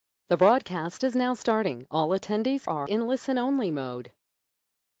The broadcast is now starting. All attendees are in listen-only mode.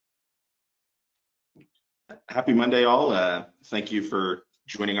 Happy Monday, all. Thank you for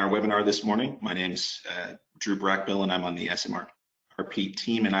joining our webinar this morning. My name's Drew Brackbill, and I'm on the SMRP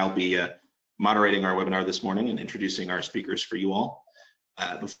team, and I'll be moderating our webinar this morning and introducing our speakers for you all.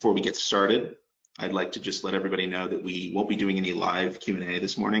 Before we get started, I'd like to just let everybody know that we won't be doing any live Q&A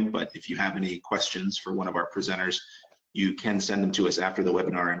this morning, but if you have any questions for one of our presenters, you can send them to us after the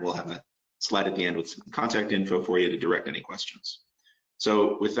webinar, and we'll have a slide at the end with some contact info for you to direct any questions.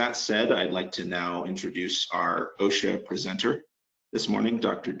 So with that said, I'd like to now introduce our OSHA presenter this morning,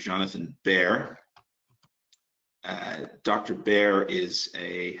 Dr. Jonathan Bearr. Dr. Bearr is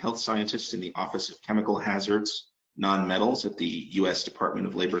a health scientist in the Office of Chemical Hazards, Non-Metals at the U.S. Department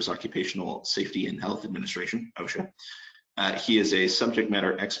of Labor's Occupational Safety and Health Administration, OSHA. He is a subject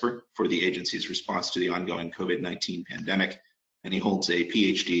matter expert for the agency's response to the ongoing COVID-19 pandemic, and he holds a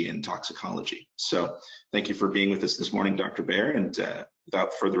PhD in toxicology. So thank you for being with us this morning, Dr. Bearr, and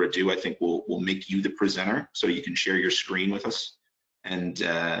without further ado, I think we'll make you the presenter so you can share your screen with us. And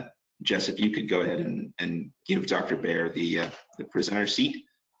Jess, if you could go ahead and give Dr. Bearr the presenter seat,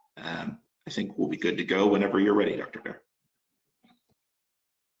 I think we'll be good to go whenever you're ready, Dr. Bearr.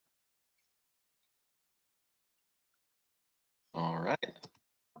 All right.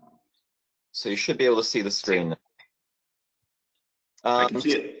 So you should be able to see the screen. I can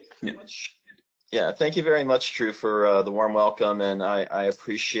see it. Yeah, thank you very much, Drew, for the warm welcome, and I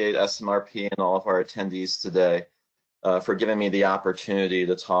appreciate SMRP and all of our attendees today for giving me the opportunity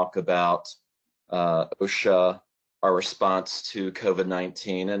to talk about OSHA, our response to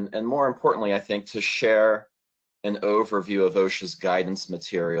COVID-19, and more importantly, I think, to share an overview of OSHA's guidance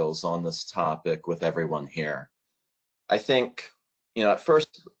materials on this topic with everyone here. I think, at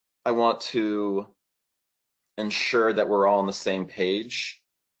first, I want to ensure that we're all on the same page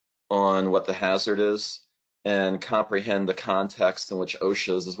on what the hazard is and comprehend the context in which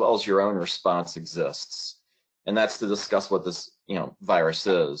OSHA's as well as your own response exists. And that's to discuss what this, virus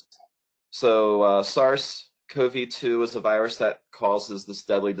is. So SARS-CoV-2 is a virus that causes this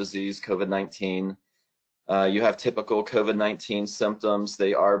deadly disease, COVID-19. You have typical COVID-19 symptoms.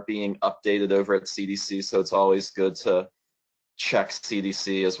 They are being updated over at CDC, so it's always good to check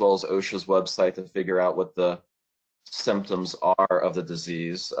CDC as well as OSHA's website to figure out what the symptoms are of the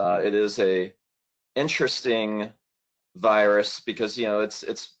disease. It is a interesting virus because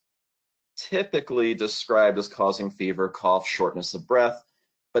it's typically described as causing fever, cough, shortness of breath,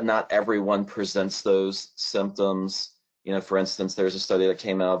 but not everyone presents those symptoms. For instance, there's a study that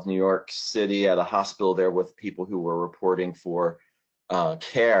came out of New York City at a hospital there with people who were reporting for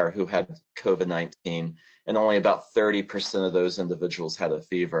care who had COVID-19, and only about 30% of those individuals had a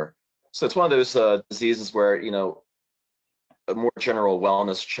fever. So it's one of those diseases where, a more general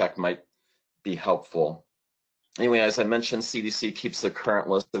wellness check might be helpful. Anyway, as I mentioned, CDC keeps a current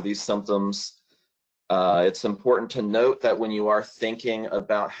list of these symptoms. It's important to note that when you are thinking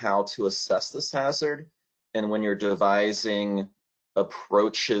about how to assess this hazard, and when you're devising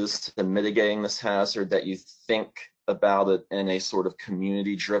approaches to mitigating this hazard, that you think about it in a sort of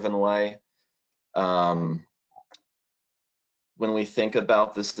community-driven way. When we think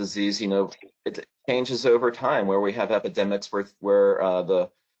about this disease, it changes over time, where we have epidemics where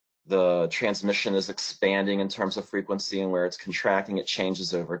the transmission is expanding in terms of frequency, and where it's contracting, it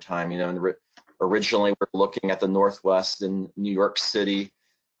changes over time. And originally we're looking at the Northwest in New York City,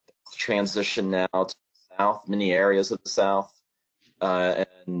 transition now to the South, many areas of the South,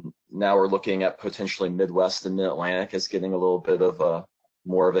 and now we're looking at potentially Midwest and Mid-Atlantic as getting a little bit of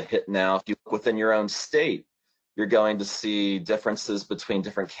more of a hit now. If you look within your own state, you're going to see differences between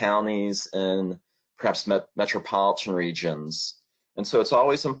different counties and perhaps metropolitan regions. And so it's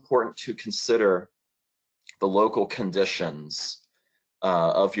always important to consider the local conditions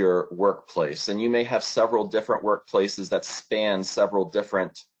of your workplace. And you may have several different workplaces that span several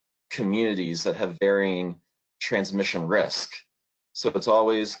different communities that have varying transmission risk. So it's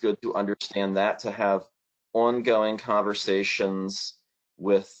always good to understand that, to have ongoing conversations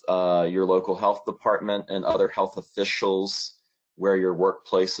with your local health department and other health officials where your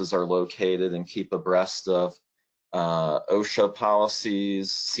workplaces are located, and keep abreast of OSHA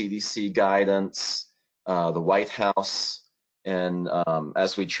policies, CDC guidance, the White House, and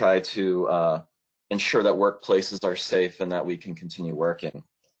as we try to ensure that workplaces are safe and that we can continue working.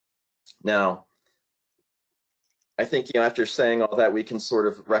 Now, I think, after saying all that, we can sort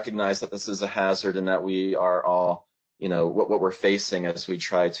of recognize that this is a hazard and that we are all, what we're facing as we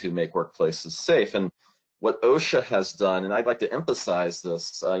try to make workplaces safe. And what OSHA has done, and I'd like to emphasize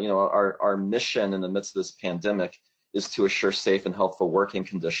this, our mission in the midst of this pandemic is to assure safe and healthful working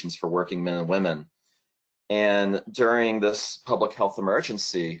conditions for working men and women. And during this public health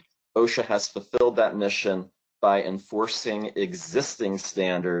emergency, OSHA has fulfilled that mission by enforcing existing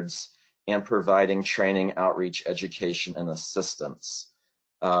standards and providing training, outreach, education, and assistance.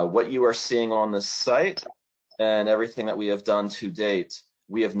 What you are seeing on this site and everything that we have done to date,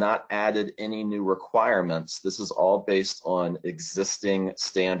 we have not added any new requirements. This is all based on existing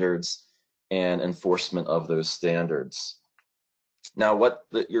standards and enforcement of those standards. Now, what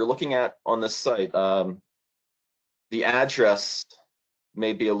you're looking at on this site, the address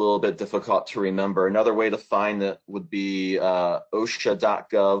may be a little bit difficult to remember. Another way to find it would be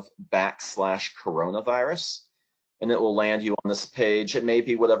osha.gov/coronavirus, and it will land you on this page. It may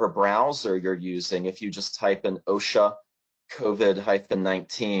be whatever browser you're using. If you just type in OSHA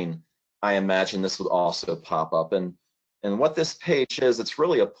COVID-19, I imagine this would also pop up. And what this page is, it's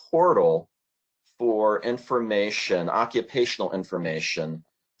really a portal for information, occupational information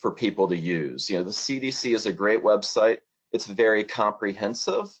for people to use. You know, the CDC is a great website. It's very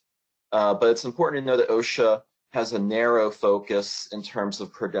comprehensive, but it's important to know that OSHA has a narrow focus in terms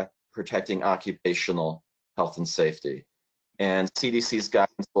of protecting occupational health and safety. And CDC's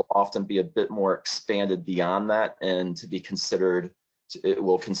guidance will often be a bit more expanded beyond that, and to be considered, it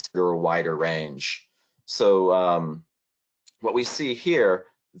will consider a wider range. So what we see here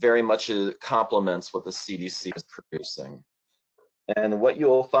very much complements what the CDC is producing. And what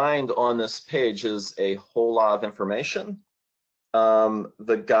you'll find on this page is a whole lot of information.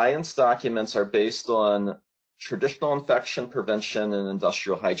 The guidance documents are based on traditional infection prevention and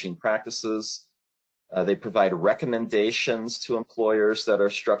industrial hygiene practices. They provide recommendations to employers that are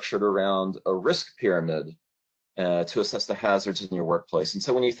structured around a risk pyramid to assess the hazards in your workplace. And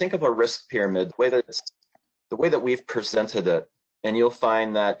so when you think of a risk pyramid, the way that we've presented it, and you'll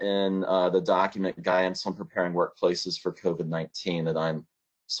find that in the document guidance on preparing workplaces for COVID-19 that I'm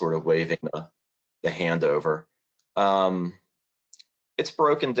sort of waving the hand over. It's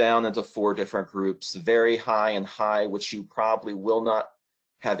broken down into 4 different groups: very high and high, which you probably will not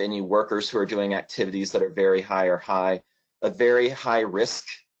have any workers who are doing activities that are very high or high. A very high risk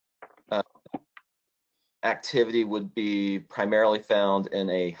activity would be primarily found in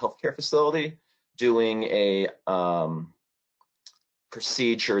a healthcare facility doing a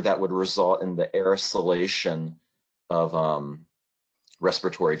procedure that would result in the aerosolation of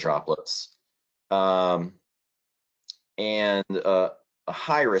respiratory droplets. And a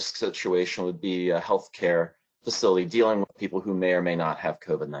high-risk situation would be a healthcare facility dealing with people who may or may not have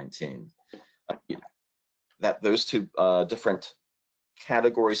COVID-19. Those 2 different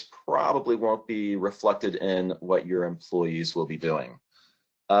categories probably won't be reflected in what your employees will be doing.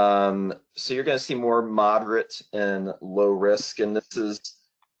 So you're going to see more moderate and low risk, and this is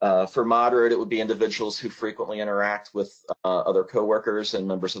for moderate, it would be individuals who frequently interact with other coworkers and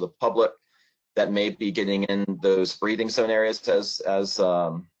members of the public that may be getting in those breathing zone areas. As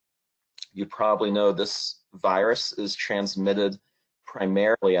you probably know, this virus is transmitted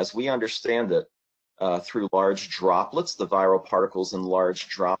primarily, as we understand it, through large droplets, the viral particles in large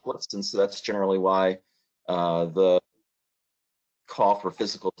droplets, and so that's generally why the call for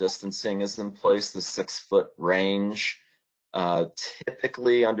physical distancing is in place, the 6-foot range.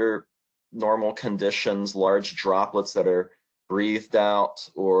 Typically, under normal conditions, large droplets that are breathed out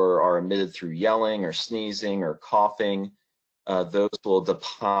or are emitted through yelling or sneezing or coughing, those will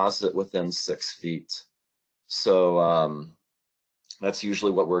deposit within 6 feet. So that's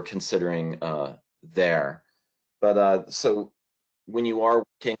usually what we're considering there. But so when you are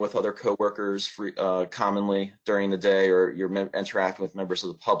working with other coworkers commonly during the day, or you're interacting with members of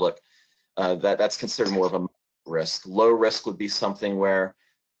the public, that's considered more of a risk. Low risk would be something where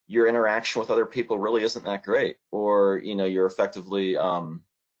your interaction with other people really isn't that great, or you're effectively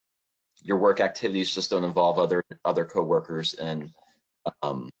your work activities just don't involve other coworkers and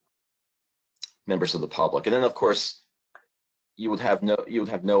members of the public. And then of course you would have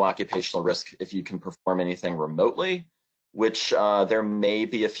no occupational risk if you can perform anything remotely, which there may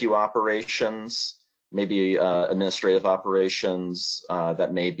be a few operations, maybe administrative operations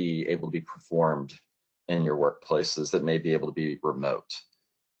that may be able to be performed in your workplaces that may be able to be remote.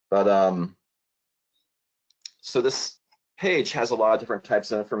 But so this page has a lot of different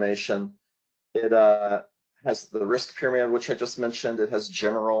types of information. It has the risk pyramid, which I just mentioned. It has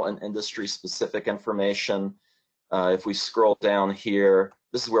general and industry specific information. If we scroll down here,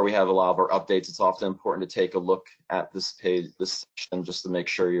 this is where we have a lot of our updates. It's often important to take a look at this page, this section, just to make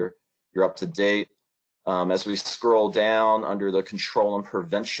sure you're up to date. As we scroll down under the control and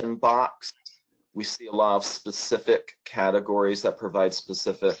prevention box, we see a lot of specific categories that provide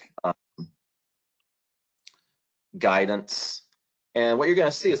specific guidance. And what you're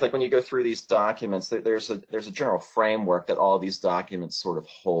going to see is, like, when you go through these documents, there's a general framework that all these documents sort of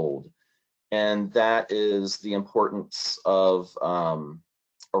hold. And that is the importance of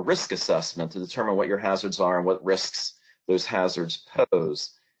a risk assessment to determine what your hazards are and what risks those hazards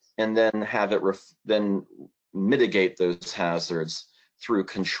pose, and then have it then mitigate those hazards through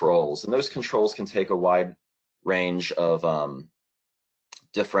controls. And those controls can take a wide range of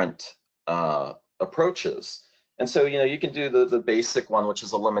different approaches. And so, you know, you can do the basic one, which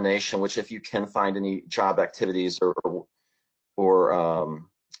is elimination, which, if you can find any job activities or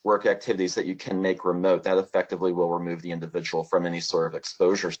work activities that you can make remote, that effectively will remove the individual from any sort of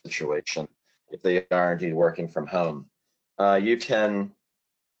exposure situation if they are indeed working from home. You can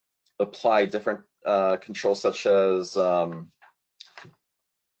apply different controls, such as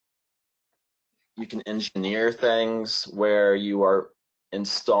you can engineer things where you are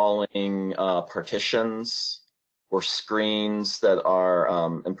installing partitions or screens that are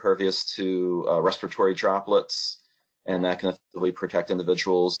impervious to respiratory droplets, and that can effectively protect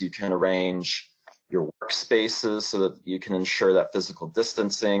individuals. You can arrange your workspaces so that you can ensure that physical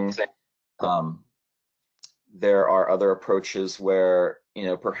distancing. There are other approaches where, you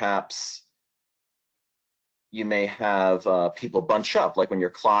know, perhaps you may have people bunch up, like when you're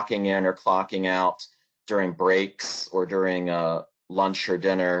clocking in or clocking out during breaks or during lunch or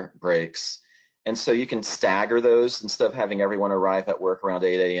dinner breaks. And so you can stagger those. Instead of having everyone arrive at work around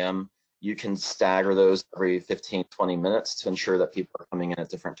 8 a.m., you can stagger those every 15, 20 minutes to ensure that people are coming in at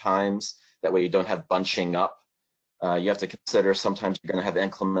different times. That way you don't have bunching up. You have to consider sometimes you're going to have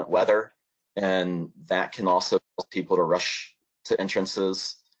inclement weather, and that can also cause people to rush to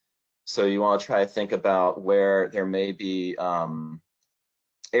entrances. So you want to try to think about where there may be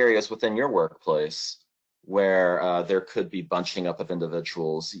areas within your workplace where there could be bunching up of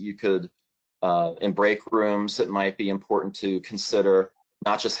individuals. You could, in break rooms, it might be important to consider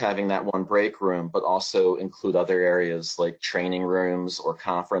not just having that one break room, but also include other areas like training rooms or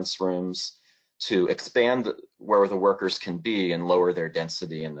conference rooms to expand where the workers can be and lower their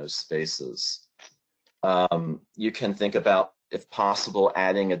density in those spaces. You can think about, if possible,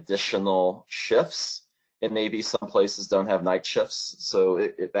 adding additional shifts. And maybe some places don't have night shifts, so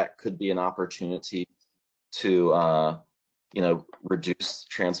that could be an opportunity to you know, reduce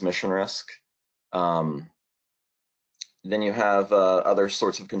transmission risk. Then you have other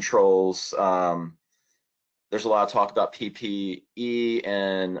sorts of controls. There's a lot of talk about PPE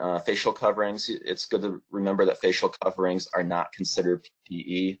and facial coverings. It's good to remember that facial coverings are not considered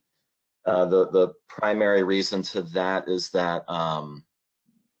PPE. The primary reason to that is that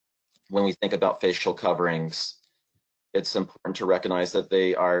when we think about facial coverings, it's important to recognize that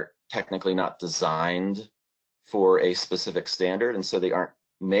they are technically not designed for a specific standard, and so they aren't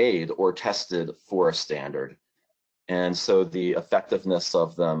made or tested for a standard. And so the effectiveness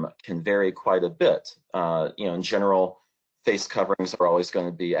of them can vary quite a bit. You know, in general, face coverings are always going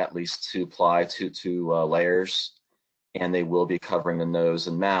to be at least two layers, and they will be covering the nose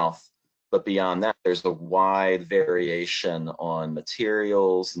and mouth. But beyond that, there's a wide variation on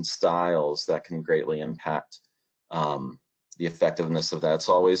materials and styles that can greatly impact the effectiveness of that. It's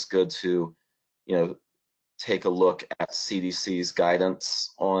always good to, you know, take a look at CDC's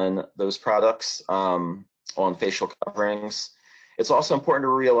guidance on those products, on facial coverings. It's also important to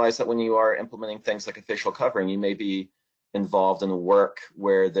realize that when you are implementing things like a facial covering, you may be involved in work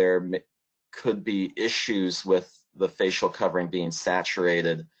where there could be issues with the facial covering being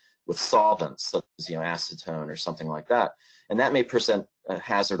saturated with solvents, such as, you know, acetone or something like that, and that may present a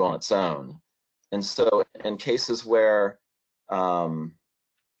hazard on its own. And so, in cases where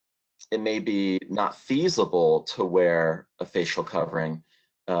it may be not feasible to wear a facial covering,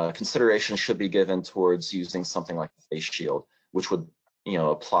 consideration should be given towards using something like a face shield, which would, you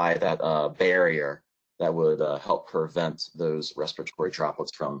know, apply that barrier that would help prevent those respiratory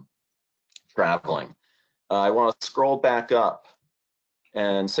droplets from traveling. I want to scroll back up,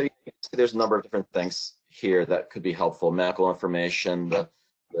 and so you can see there's a number of different things here that could be helpful. Medical information, the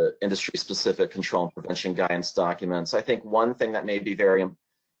industry-specific control and prevention guidance documents. I think one thing that may be very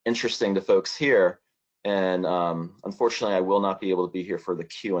interesting to folks here, and unfortunately I will not be able to be here for the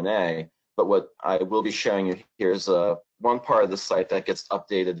Q&A, but what I will be showing you here is one part of the site that gets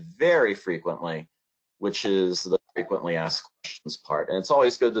updated very frequently, which is the frequently asked questions part. And it's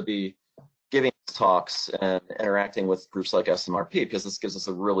always good to be giving talks and interacting with groups like SMRP, because this gives us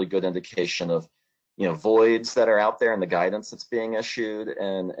a really good indication of, you know, voids that are out there in the guidance that's being issued,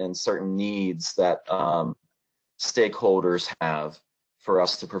 and certain needs that stakeholders have for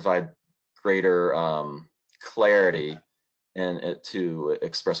us to provide greater clarity and to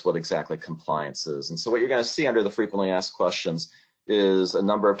express what exactly compliance is. And so what you're going to see under the frequently asked questions is a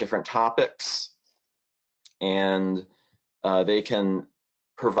number of different topics, and they can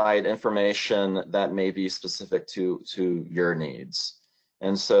provide information that may be specific to your needs.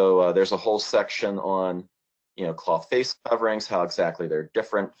 And so there's a whole section on, cloth face coverings, how exactly they're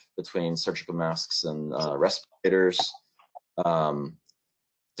different between surgical masks and respirators,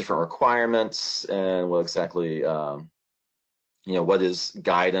 different requirements, and what exactly, what is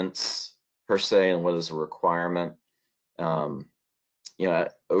guidance per se, and what is a requirement. OSHA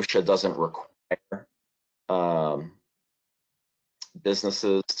doesn't require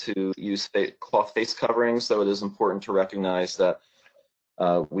businesses to use cloth face coverings, so it is important to recognize that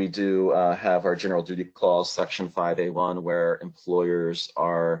we do have our general duty clause, section 5A1, where employers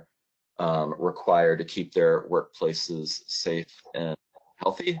are required to keep their workplaces safe and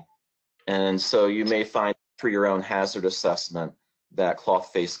healthy. And so you may find for your own hazard assessment that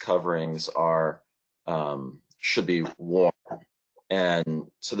cloth face coverings are should be worn. And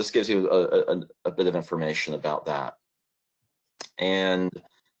so this gives you a bit of information about that. And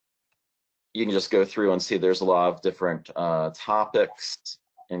you can just go through and see there's a lot of different topics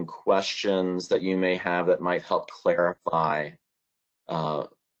and questions that you may have that might help clarify how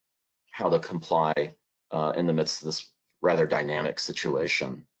to comply in the midst of this rather dynamic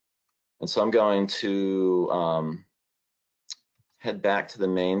situation. And so I'm going to head back to the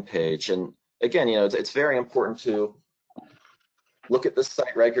main page. And again, it's very important to look at this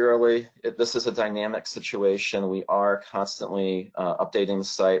site regularly. This is a dynamic situation. We are constantly updating the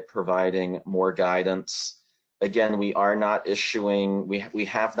site, providing more guidance. Again, we are not issuing, we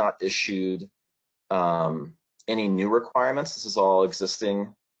have not issued any new requirements. This is all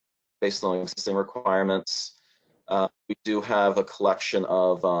existing, based on existing requirements. We do have a collection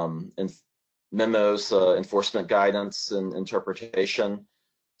of memos, enforcement guidance and interpretation.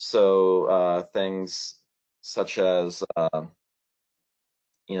 So things such as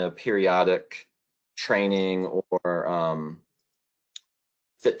periodic training or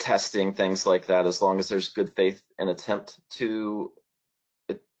fit testing, things like that, as long as there's good faith and attempt to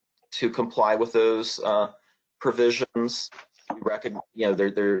comply with those provisions. We recognize,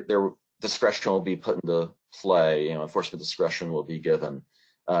 their discretion will be put into play. Enforcement discretion will be given.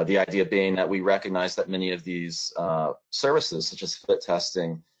 The idea being that we recognize that many of these services, such as fit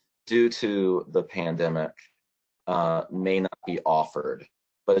testing, due to the pandemic, may not be offered.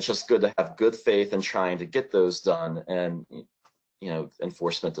 But it's just good to have good faith in trying to get those done, and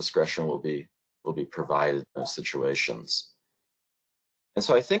enforcement discretion will be provided in those situations. And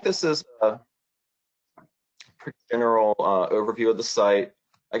so I think this is a pretty general overview of the site.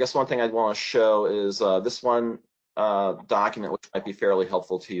 I guess one thing I'd want to show is this one document, which might be fairly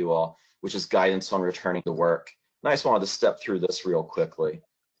helpful to you all, which is guidance on returning to work. And I just wanted to step through this real quickly.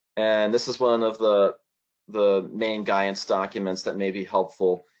 And this is one of the main guidance documents that may be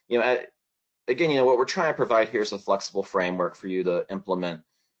helpful. Again, what we're trying to provide here is a flexible framework for you to implement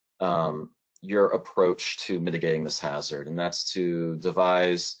your approach to mitigating this hazard, and that's to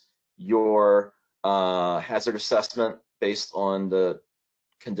devise your hazard assessment based on the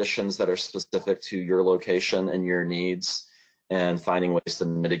conditions that are specific to your location and your needs, and finding ways to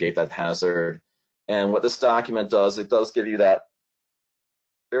mitigate that hazard. And what this document does, it does give you that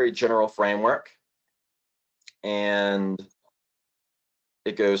very general framework, and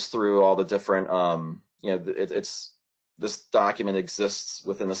it goes through all the different, this document exists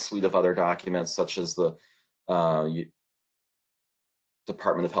within a suite of other documents, such as the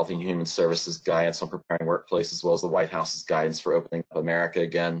Department of Health and Human Services guidance on preparing workplace, as well as the White House's guidance for opening up America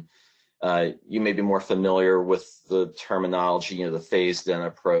again. You may be more familiar with the terminology, the phased-in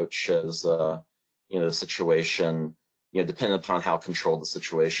approach, as the situation, depending upon how controlled the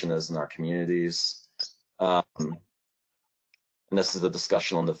situation is in our communities. And this is the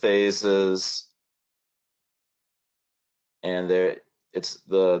discussion on the phases. And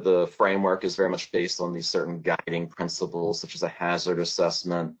the framework is very much based on these certain guiding principles, such as a hazard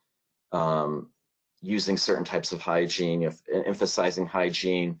assessment, using certain types of hygiene, emphasizing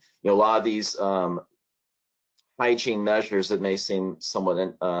hygiene. A lot of these hygiene measures that may seem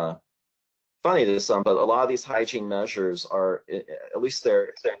somewhat funny to some, but a lot of these hygiene measures are, at least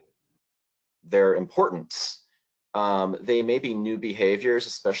their importance. They may be new behaviors,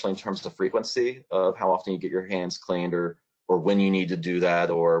 especially in terms of frequency of how often you get your hands cleaned, or when you need to do that,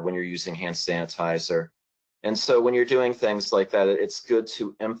 or when you're using hand sanitizer. And so when you're doing things like that, it's good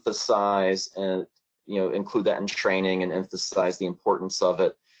to emphasize and include that in training and emphasize the importance of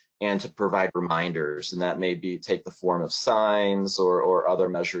it, and to provide reminders. And that may take the form of signs or other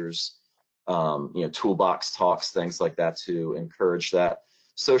measures toolbox talks, things like that to encourage that.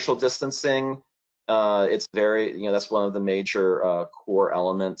 Social distancing, it's very, that's one of the major core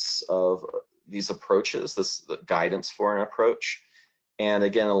elements of these approaches, the guidance for an approach. And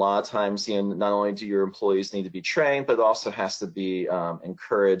again, a lot of times, not only do your employees need to be trained, but it also has to be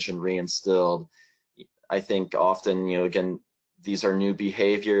encouraged and reinstilled. I think often, again, these are new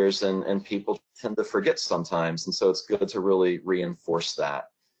behaviors and people tend to forget sometimes. And so it's good to really reinforce that.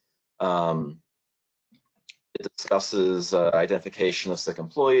 It discusses identification of sick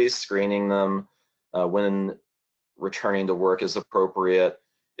employees, screening them, when returning to work is appropriate.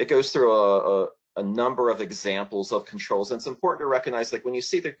 It goes through a number of examples of controls. And it's important to recognize, like when you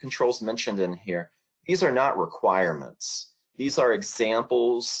see the controls mentioned in here, these are not requirements. These are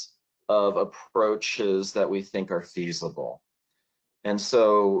examples of approaches that we think are feasible. And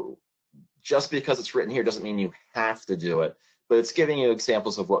so just because it's written here doesn't mean you have to do it, but it's giving you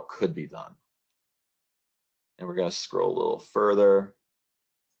examples of what could be done. And we're going to scroll a little further.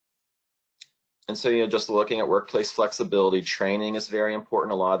 And so, just looking at workplace flexibility, training is very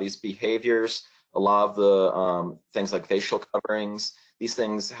important. A lot of these behaviors, a lot of the things like facial coverings, these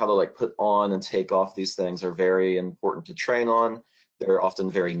things, how to like put on and take off these things are very important to train on. They're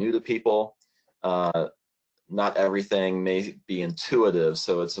often very new to people. Not everything may be intuitive,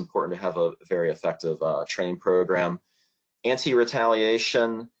 so it's important to have a very effective training program.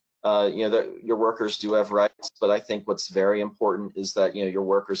 Anti-retaliation, your workers do have rights, but I think what's very important is that your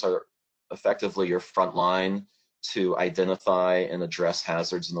workers are effectively your front line to identify and address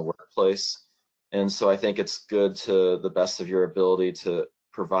hazards in the workplace. And so I think it's good, to the best of your ability, to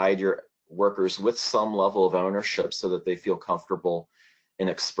provide your workers with some level of ownership so that they feel comfortable in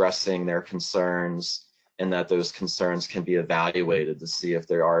expressing their concerns, and that those concerns can be evaluated to see if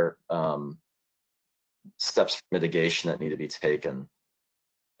there are steps for mitigation that need to be taken.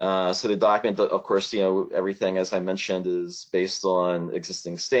 So the document, of course, everything, as I mentioned, is based on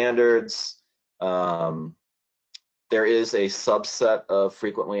existing standards. There is a subset of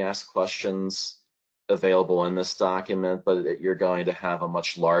frequently asked questions available in this document, but you're going to have a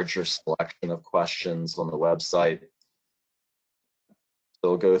much larger selection of questions on the website. So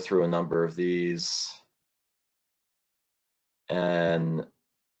we'll go through a number of these. And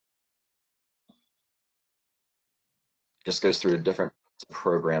just goes through different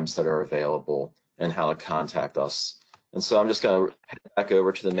programs that are available and how to contact us. And so I'm just going to head back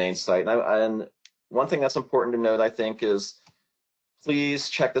over to the main site. And one thing that's important to note, I think, is please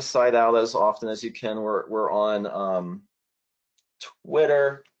check the site out as often as you can. We're on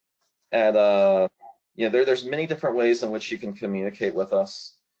Twitter, and there's many different ways in which you can communicate with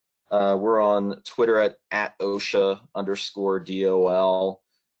us. We're on Twitter at OSHA_DOL.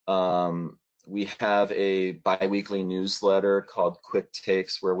 We have a bi-weekly newsletter called Quick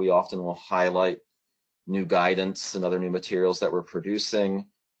Takes, where we often will highlight new guidance and other new materials that we're producing.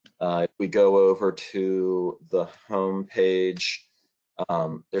 If we go over to the home page,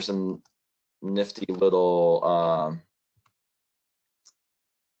 there's a nifty little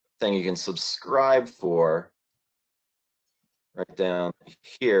thing you can subscribe for right down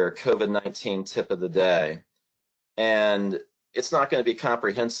here, COVID-19 tip of the day. And it's not going to be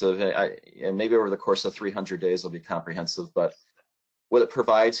comprehensive, and maybe over the course of 300 days it'll be comprehensive, but what it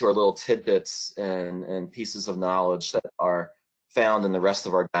provides are little tidbits and pieces of knowledge that are found in the rest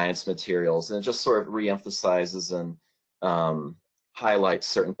of our guidance materials, and it just sort of reemphasizes and highlights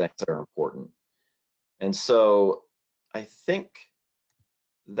certain things that are important. And so I think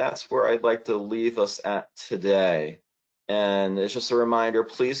that's where I'd like to leave us at today. And it's just a reminder,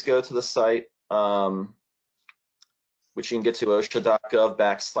 please go to the site, which you can get to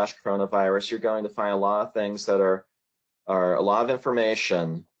osha.gov/coronavirus. You're going to find a lot of things that are a lot of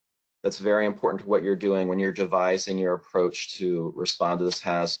information that's very important to what you're doing when you're devising your approach to respond to this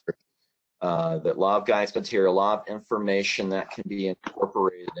hazard. That lot of guidance material, a lot of information that can be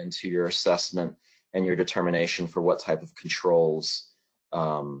incorporated into your assessment and your determination for what type of controls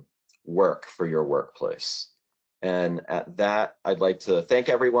work for your workplace. And at that, I'd like to thank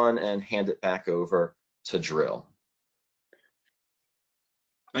everyone and hand it back over to Drill.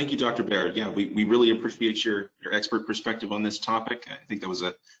 Thank you, Dr. Bearr. Yeah, we really appreciate your expert perspective on this topic. I think that was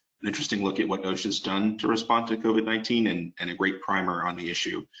an interesting look at what OSHA's done to respond to COVID-19 and a great primer on the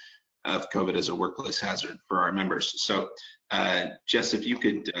issue of COVID as a workplace hazard for our members. So, Jess, if you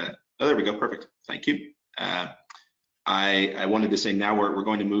could, oh, there we go, perfect. Thank you. I wanted to say now we're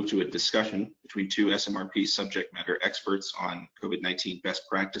going to move to a discussion between two SMRP subject matter experts on COVID-19 best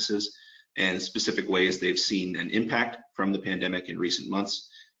practices and specific ways they've seen an impact from the pandemic in recent months.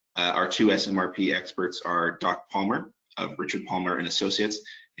 Our two SMRP experts are Doc Palmer of Richard Palmer and Associates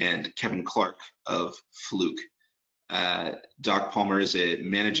and Kevin Clark of Fluke. Doc Palmer is a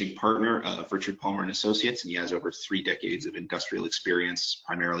managing partner of Richard Palmer and Associates, and he has over 3 decades of industrial experience,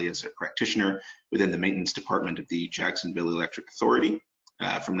 primarily as a practitioner within the maintenance department of the Jacksonville Electric Authority.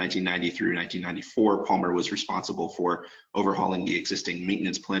 From 1990 through 1994, Palmer was responsible for overhauling the existing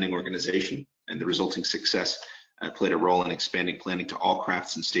maintenance planning organization, and the resulting success played a role in expanding planning to all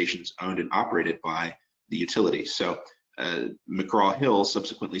crafts and stations owned and operated by the utility. So McGraw-Hill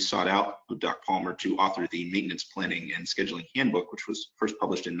subsequently sought out Doc Palmer to author the Maintenance Planning and Scheduling Handbook, which was first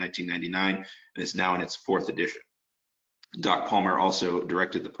published in 1999 and is now in its 4th edition. Doc Palmer also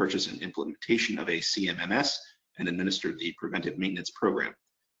directed the purchase and implementation of a CMMS and administered the preventive maintenance program.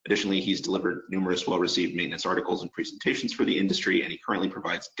 Additionally, he's delivered numerous well-received maintenance articles and presentations for the industry, and he currently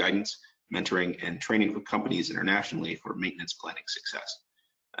provides guidance, mentoring, and training for companies internationally for maintenance planning success.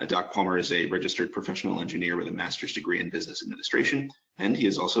 Doc Palmer is a registered professional engineer with a master's degree in business administration, and he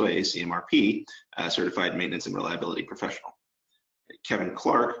is also a CMRP, certified maintenance and reliability professional. Kevin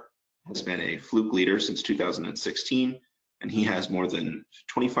Clark has been a Fluke leader since 2016, and he has more than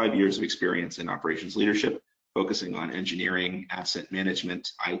 25 years of experience in operations leadership, focusing on engineering, asset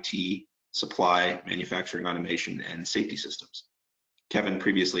management, IT, supply, manufacturing automation, and safety systems. Kevin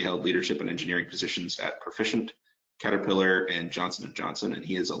previously held leadership and engineering positions at Proficient, Caterpillar, and Johnson & Johnson, and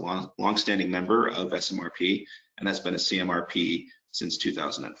he is a long-standing member of SMRP and has been a CMRP since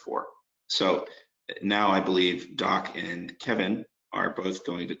 2004. So now I believe Doc and Kevin are both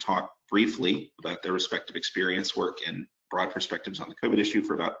going to talk briefly about their respective experience, work, and broad perspectives on the COVID issue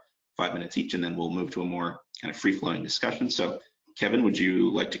for about 5 minutes each, and then we'll move to a more kind of free-flowing discussion. So Kevin, would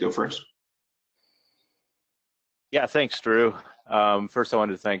you like to go first? Yeah, thanks, Drew. First, I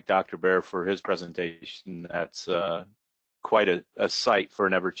wanted to thank Dr. Bearr for his presentation. That's quite a sight for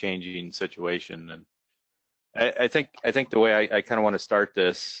an ever-changing situation. And I think the way I kind of want to start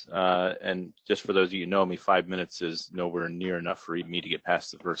this, and just for those of you who know me, 5 minutes is nowhere near enough for me to get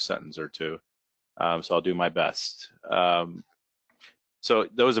past the first sentence or two. So I'll do my best. So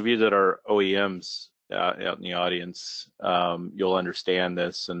those of you that are OEMs out in the audience, you'll understand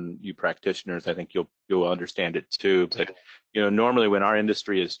this, and you practitioners, I think you'll understand it too. But normally when our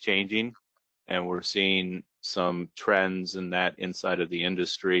industry is changing and we're seeing some trends in that inside of the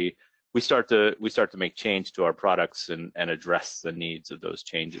industry, we start to make change to our products and address the needs of those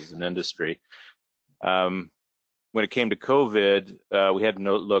changes in industry. When it came to COVID, we had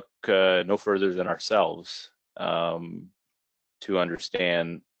to look no further than ourselves to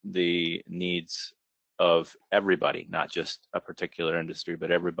understand the needs of everybody, not just a particular industry, but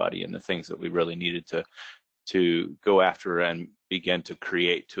everybody, and the things that we really needed to go after and begin to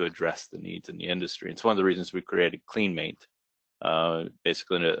create to address the needs in the industry. It's one of the reasons we created CleanMate,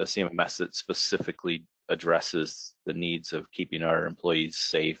 basically a CMMS that specifically addresses the needs of keeping our employees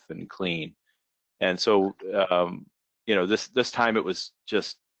safe and clean. And so, this time it was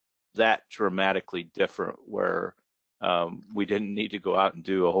just that dramatically different, where we didn't need to go out and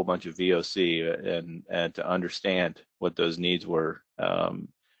do a whole bunch of VOC and to understand what those needs were.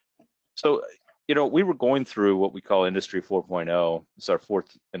 So, we were going through what we call Industry 4.0. It's our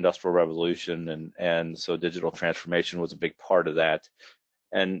 4th industrial revolution, and so digital transformation was a big part of that.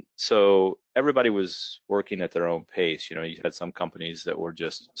 And so everybody was working at their own pace. You had some companies that were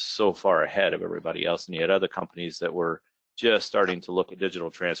just so far ahead of everybody else, and you had other companies that were just starting to look at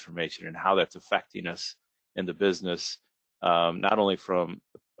digital transformation and how that's affecting us in the business, not only from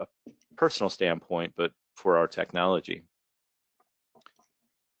a personal standpoint, but for our technology.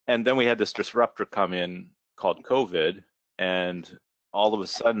 And then we had this disruptor come in called COVID, and all of a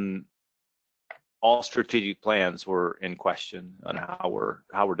sudden, all strategic plans were in question on how we're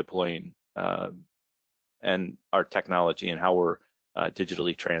deploying and our technology and how we're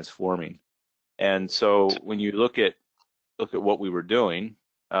digitally transforming. And so when you look at what we were doing,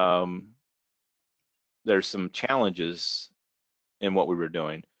 there's some challenges in what we were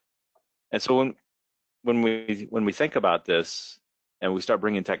doing. And so when we think about this and we start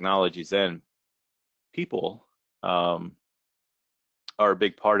bringing technologies in, people are a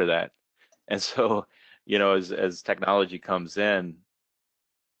big part of that. And so, as technology comes in,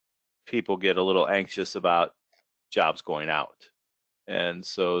 people get a little anxious about jobs going out. And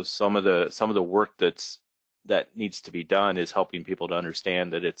so some of the work that needs to be done is helping people to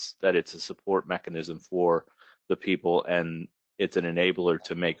understand that it's a support mechanism for the people, and it's an enabler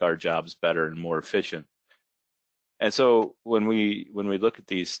to make our jobs better and more efficient. And so when we look at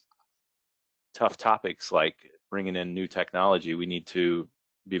these tough topics like bringing in new technology, we need to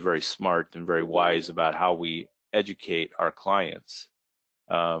be very smart and very wise about how we educate our clients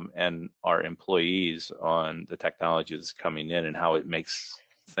and our employees on the technology that's coming in and how it makes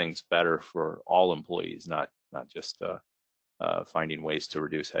things better for all employees, not just finding ways to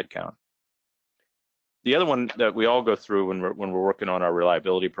reduce headcount. The other one that we all go through when we're working on our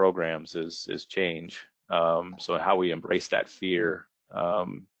reliability programs is change. So how we embrace that fear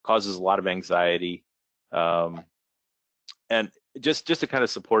causes a lot of anxiety. And just to kind of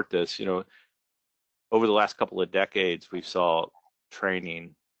support this, you know, over the last couple of decades, we saw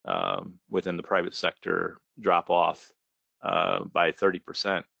training within the private sector drop off by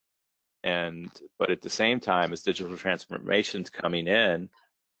 30%. But at the same time, as digital transformation's coming in,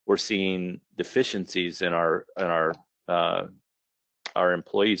 we're seeing deficiencies in our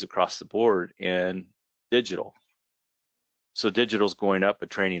employees across the board in digital. So digital's going up, but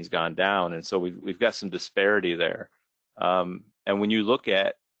training's gone down, and so we've got some disparity there. And when you look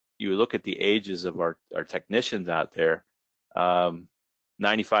at the ages of our technicians out there,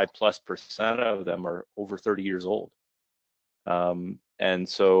 95+% of them are over 30 years old. And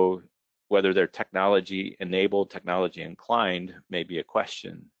so whether they're technology enabled, technology inclined may be a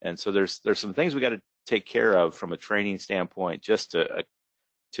question. And so there's some things we got to take care of from a training standpoint, just to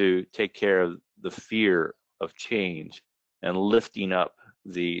take care of the fear of change and lifting up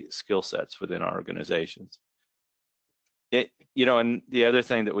the skill sets within our organizations. You know, and the other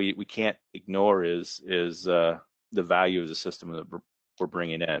thing that we can't ignore is the value of the system that we're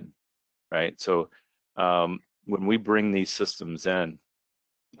bringing in, right? So when we bring these systems in,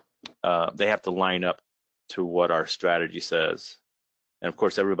 they have to line up to what our strategy says. And of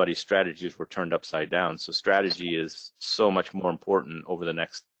course, everybody's strategies were turned upside down. So strategy is so much more important over the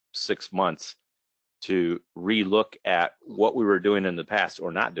next 6 months to relook at what we were doing in the past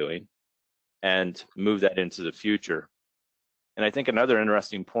or not doing and move that into the future. And I think another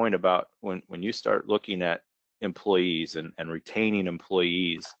interesting point about when you start looking at employees and retaining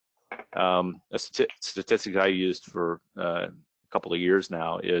employees, a statistic I used for a couple of years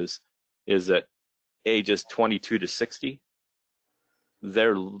now is that ages 22 to 60,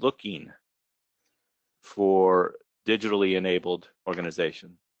 they're looking for digitally enabled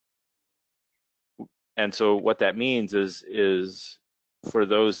organization. And so what that means is for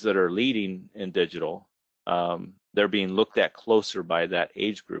those that are leading in digital, they're being looked at closer by that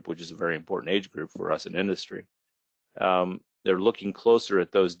age group, which is a very important age group for us in industry. They're looking closer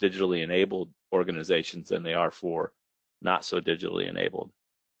at those digitally enabled organizations than they are for not so digitally enabled.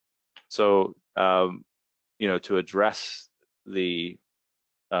 So, you know, to address the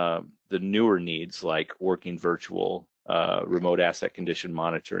newer needs like working virtual, remote asset condition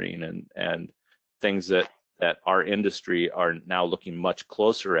monitoring, and things that our industry are now looking much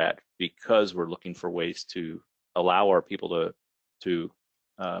closer at, because we're looking for ways to allow our people to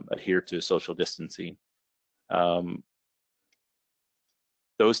adhere to social distancing.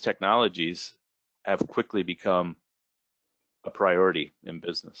 Those technologies have quickly become a priority in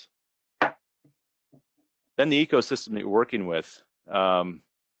business. Then the ecosystem that you're working with.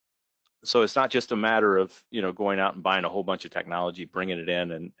 So it's not just a matter of, you know, going out and buying a whole bunch of technology, bringing it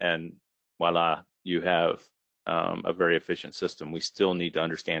in, and voila, you have a very efficient system. We still need to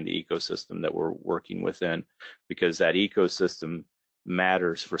understand the ecosystem that we're working within, because that ecosystem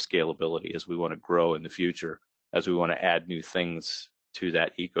matters for scalability as we want to grow in the future, as we want to add new things to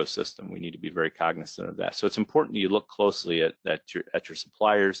that ecosystem. We need to be very cognizant of that. So it's important that you look closely at your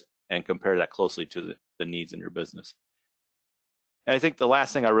suppliers and compare that closely to the needs in your business. And I think the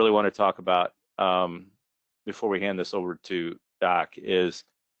last thing I really want to talk about before we hand this over to Doc is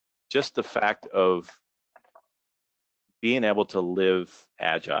just the fact of being able to live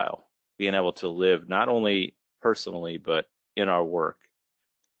agile, being able to live not only personally, but in our work.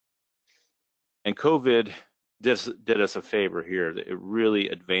 And COVID did us a favor here. It really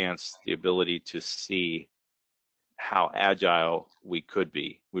advanced the ability to see how agile we could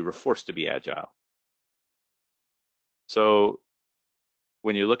be. We were forced to be agile. So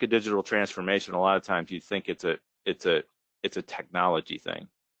when you look at digital transformation, a lot of times you think it's a technology thing.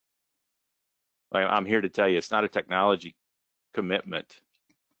 I'm here to tell you, it's not a technology commitment.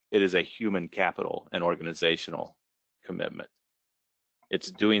 It is a human capital and organizational commitment.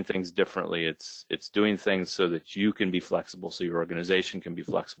 It's doing things differently. It's doing things so that you can be flexible, so your organization can be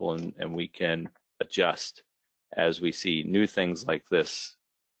flexible, and we can adjust as we see new things like this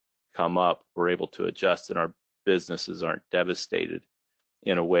come up. We're able to adjust, and our businesses aren't devastated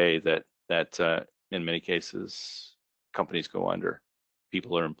in a way that in many cases companies go under,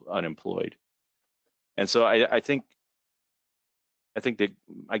 people are unemployed. And so I think that,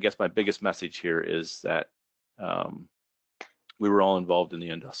 I guess my biggest message here is that we were all involved in the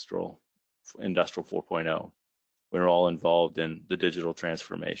industrial 4.0. We were all involved in the digital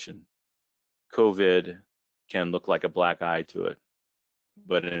transformation. COVID can look like a black eye to it,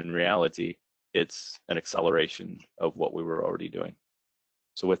 but in reality, it's an acceleration of what we were already doing.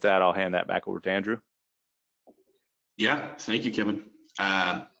 So with that, I'll hand that back over to Andrew. Yeah, thank you, Kevin.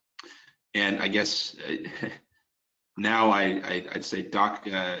 And I guess now I'd say, Doc,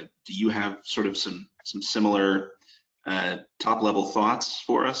 do you have sort of some similar top level thoughts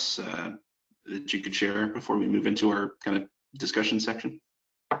for us that you could share before we move into our kind of discussion section?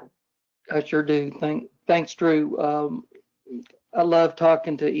 I sure do. Thanks, Drew. I love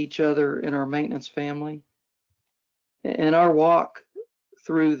talking to each other in our maintenance family. And our walk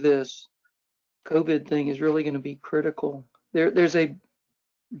through this COVID thing is really going to be critical. There's a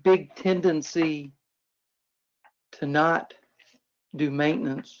big tendency to not do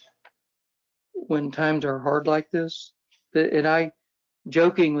maintenance when times are hard like this. And I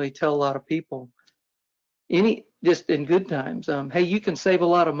jokingly tell a lot of people, just in good times, hey, you can save a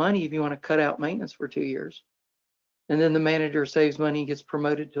lot of money if you want to cut out maintenance for 2 years. And then the manager saves money, gets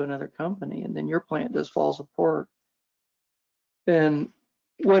promoted to another company, and then your plant just falls apart. And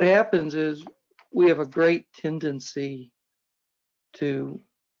what happens is we have a great tendency to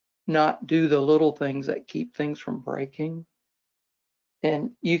not do the little things that keep things from breaking.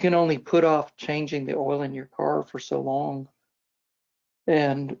 And you can only put off changing the oil in your car for so long.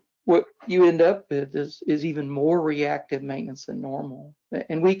 And what you end up with is even more reactive maintenance than normal.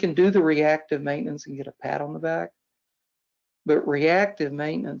 And we can do the reactive maintenance and get a pat on the back, but reactive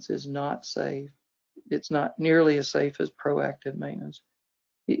maintenance is not safe. It's not nearly as safe as proactive maintenance.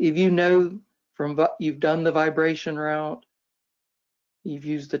 If you know you've done the vibration route, you've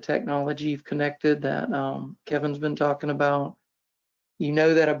used the technology, you've connected that Kevin's been talking about, you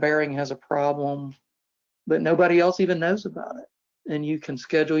know that a bearing has a problem, but nobody else even knows about it. And you can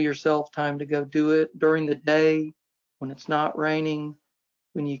schedule yourself time to go do it during the day when it's not raining,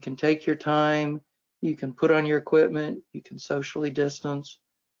 when you can take your time, you can put on your equipment, you can socially distance,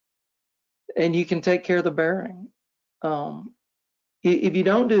 and you can take care of the bearing. If you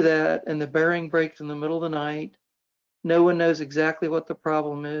don't do that and the bearing breaks in the middle of the night, no one knows exactly what the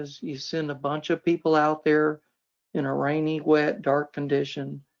problem is. You send a bunch of people out there in a rainy, wet, dark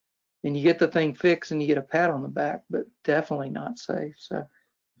condition, and you get the thing fixed and you get a pat on the back, but definitely not safe. So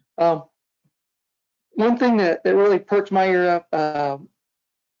one thing that really perks my ear up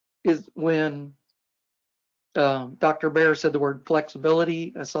is when Dr. Bearr said the word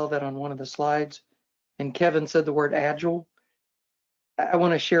flexibility. I saw that on one of the slides, and Kevin said the word agile. I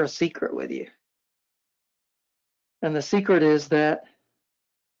want to share a secret with you. And the secret is that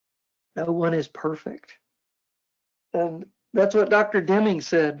no one is perfect. And that's what Dr. Deming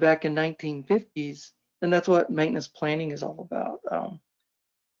said back in 1950s, and that's what maintenance planning is all about.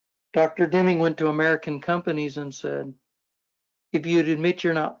 Dr. Deming went to American companies and said, if you'd admit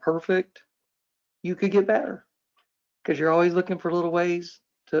you're not perfect, you could get better, because you're always looking for little ways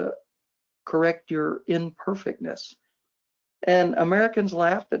to correct your imperfectness. And Americans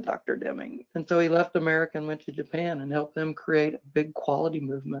laughed at Dr. Deming, and so he left America and went to Japan and helped them create a big quality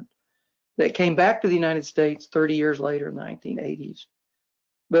movement that came back to the United States 30 years later in the 1980s.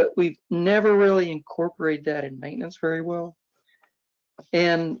 But we've never really incorporated that in maintenance very well.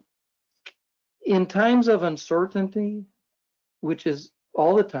 And in times of uncertainty, which is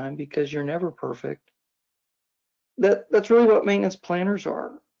all the time because you're never perfect, that's really what maintenance planners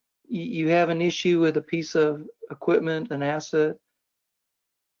are. You have an issue with a piece of equipment, an asset,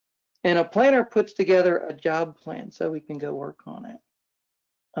 and a planner puts together a job plan so we can go work on it.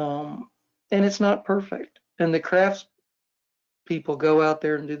 And it's not perfect. And the crafts people go out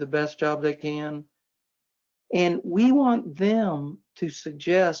there and do the best job they can. And we want them to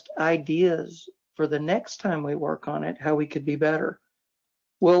suggest ideas for the next time we work on it, how we could be better.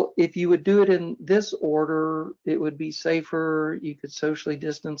 Well, if you would do it in this order, it would be safer. You could socially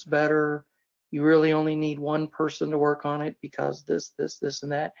distance better. You really only need one person to work on it because this,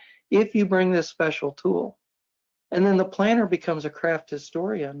 and that. If you bring this special tool, and then the planner becomes a craft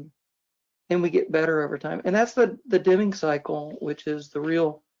historian, and we get better over time. And that's the Deming cycle, which is the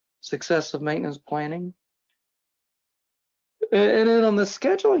real success of maintenance planning. And then on the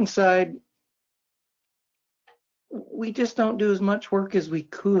scheduling side, we just don't do as much work as we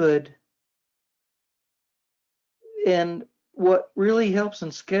could. And what really helps in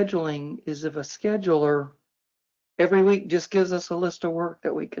scheduling is if a scheduler every week just gives us a list of work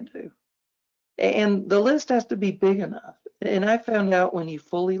that we could do. And the list has to be big enough. And I found out when you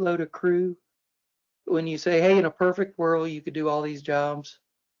fully load a crew, when you say, hey, in a perfect world, you could do all these jobs,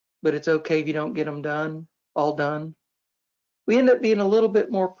 but it's okay if you don't get them done, all done. We end up being a little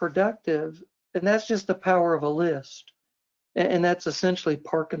bit more productive, and that's just the power of a list. And that's essentially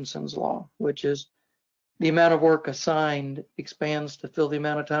Parkinson's law, which is the amount of work assigned expands to fill the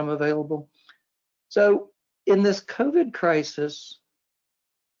amount of time available. So in this COVID crisis,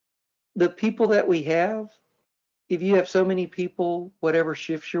 the people that we have, if you have so many people, whatever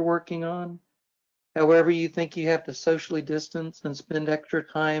shifts you're working on, however you think you have to socially distance and spend extra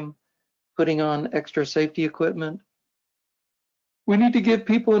time putting on extra safety equipment, we need to give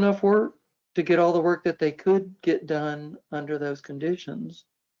people enough work to get all the work that they could get done under those conditions,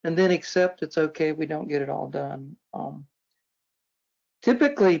 and then accept it's okay if we don't get it all done.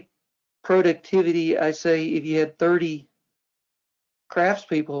 Typically, productivity, I say if you had 30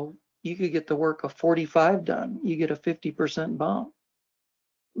 craftspeople, you could get the work of 45 done. You get a 50% bump.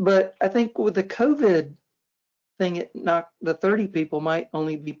 But I think with the COVID thing, it knocked the 30 people might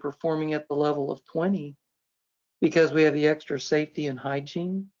only be performing at the level of 20 because we have the extra safety and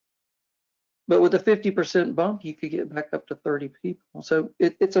hygiene. But with a 50% bump, you could get back up to 30 people. So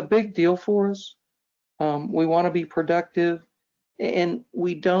it's a big deal for us. We want to be productive, and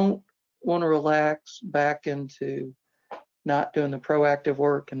we don't want to relax back into not doing the proactive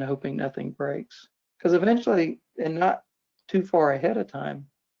work and hoping nothing breaks. Because eventually, and not too far ahead of time,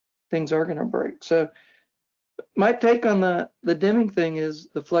 things are going to break. So my take on the dimming thing is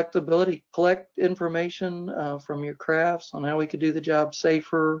the flexibility. Collect information from your crafts on how we could do the job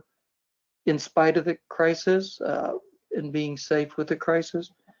safer in spite of the crisis, and being safe with the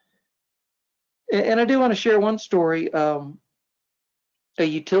crisis. And I do want to share one story. A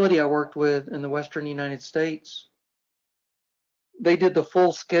utility I worked with in the Western United States, they did the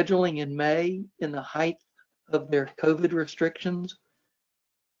full scheduling in May in the height of their COVID restrictions.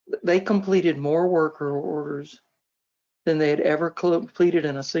 They completed more worker orders than they had ever completed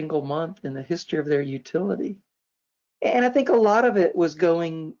in a single month in the history of their utility. And I think a lot of it was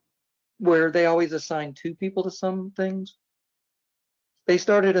going where they always assign 2 people to some things. They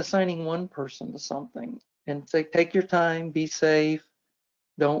started assigning 1 person to something and say, take your time, be safe,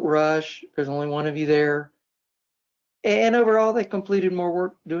 don't rush, there's only 1 of you there. And overall, they completed more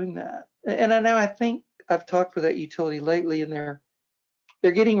work doing that. And I think I've talked with that utility lately, and they're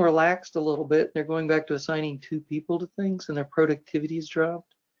getting relaxed a little bit. They're going back to assigning 2 people to things, and their productivity has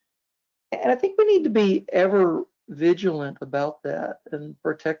dropped. And I think we need to be ever vigilant about that and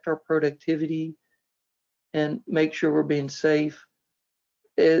protect our productivity and make sure we're being safe,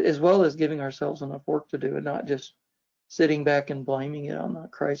 as well as giving ourselves enough work to do and not just sitting back and blaming it on the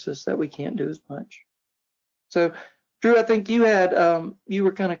crisis that we can't do as much. So, Drew, I think you had, you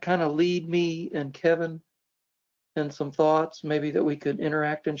were kind of lead me and Kevin and some thoughts maybe that we could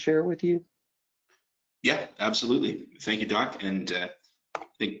interact and share with you. Yeah, absolutely. Thank you, Doc. And I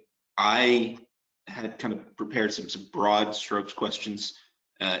think I had kind of prepared some broad strokes questions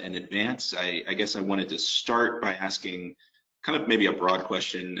in advance. I guess I wanted to start by asking kind of maybe a broad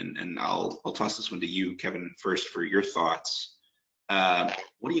question, and I'll toss this one to you, Kevin, first for your thoughts.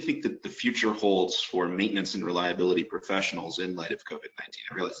 What do you think that the future holds for maintenance and reliability professionals in light of COVID-19?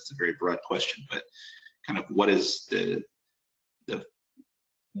 I realize it's a very broad question, but kind of what is the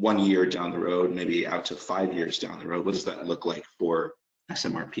 1 year down the road, maybe out to 5 years down the road? What does that look like for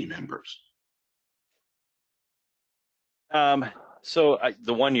SMRP members? So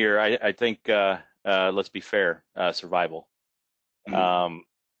the 1 year, I think, let's be fair, survival.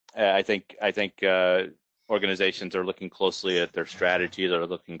 I think organizations are looking closely at their strategy. They're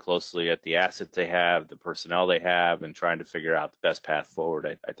looking closely at the assets they have, the personnel they have, and trying to figure out the best path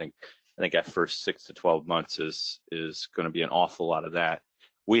forward. I think that first 6 to 12 months is going to be an awful lot of that.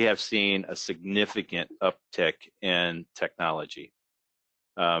 We have seen a significant uptick in technology,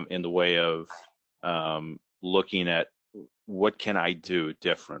 in the way of looking at what can I do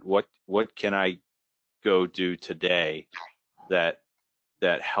different? What can I go do today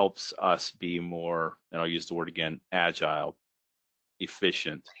that helps us be more, and I'll use the word again, agile,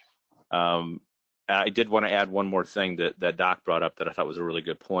 efficient. I did want to add one more thing that Doc brought up that I thought was a really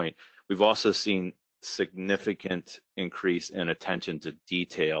good point. We've also seen significant increase in attention to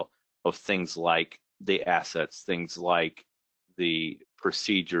detail of things like the assets, things like the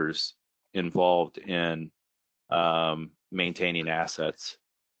procedures involved in maintaining assets.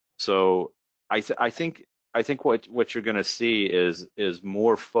 So I think what you're going to see is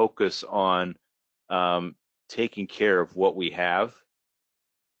more focus on taking care of what we have,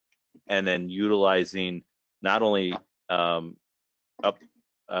 and then utilizing not only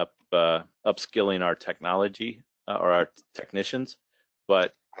upskilling our technology or our technicians,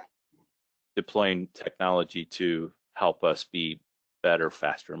 but deploying technology to help us be better,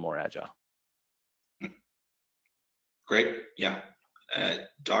 faster, and more agile. Great. Yeah.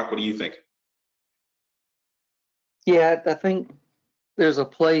 Doc, what do you think? Yeah, I think there's a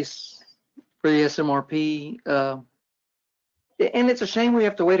place for the SMRP. And it's a shame we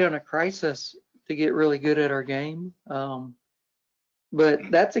have to wait on a crisis to get really good at our game. But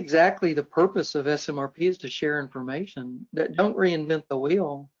that's exactly the purpose of SMRP, is to share information. That don't reinvent the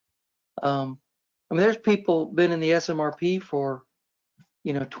wheel. I mean, there's people been in the SMRP for,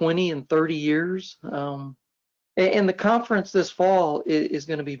 20 and 30 years. And the conference this fall is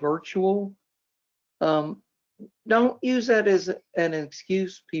going to be virtual. Don't use that as an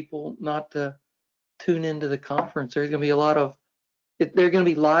excuse, people, not to tune into the conference. There's going to be a lot of, there are going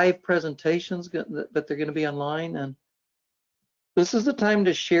to be live presentations, but they're going to be online. And this is the time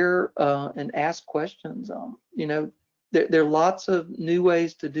to share and ask questions. There are lots of new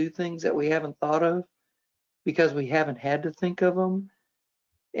ways to do things that we haven't thought of because we haven't had to think of them.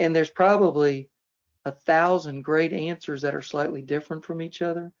 And there's probably 1,000 great answers that are slightly different from each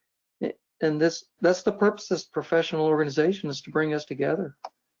other. And that's the purpose of this professional organization, is to bring us together.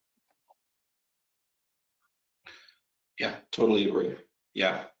 Yeah, totally agree.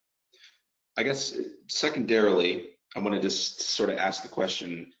 Yeah. I guess secondarily, I want to just sort of ask the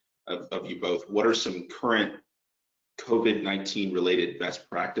question of you both. What are some current COVID-19 related best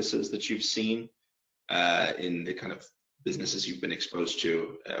practices that you've seen in the kind of businesses you've been exposed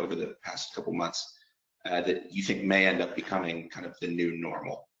to over the past couple months that you think may end up becoming kind of the new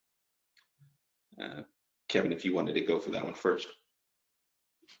normal? Kevin, if you wanted to go for that one first.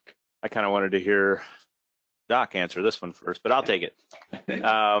 I kind of wanted to hear Doc answer this one first, but I'll take it.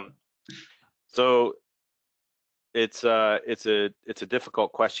 So it's a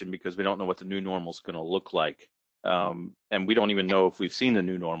difficult question because we don't know what the new normal is going to look like, and we don't even know if we've seen the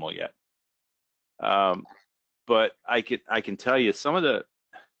new normal yet. But I can tell you some of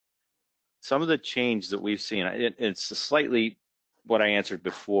the change that we've seen. It's slightly what I answered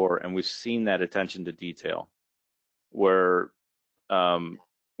before, and we've seen that attention to detail, where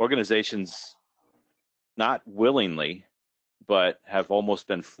organizations, not willingly, but have almost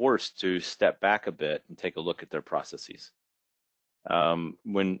been forced to step back a bit and take a look at their processes.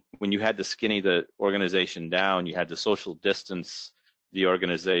 When you had to skinny the organization down, you had to social distance the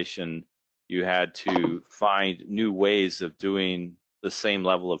organization, you had to find new ways of doing the same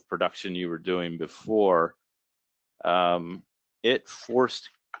level of production you were doing before. It forced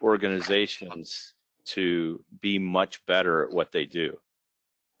organizations to be much better at what they do.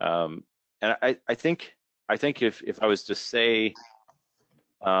 And I think if I was to say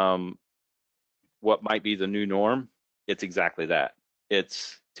what might be the new norm, it's exactly that.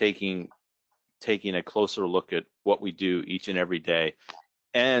 It's taking a closer look at what we do each and every day,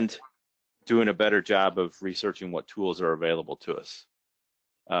 and doing a better job of researching what tools are available to us.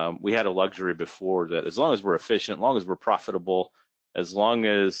 We had a luxury before that as long as we're efficient, as long as we're profitable, as long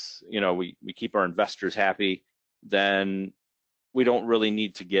as we keep our investors happy, then we don't really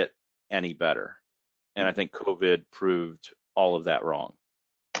need to get any better. And I think COVID proved all of that wrong,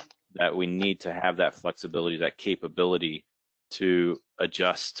 that we need to have that flexibility, that capability to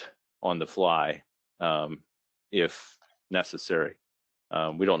adjust on the fly if necessary.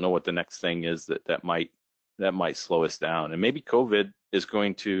 We don't know what the next thing is that might slow us down, and maybe COVID is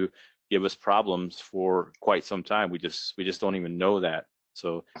going to give us problems for quite some time. We just don't even know that.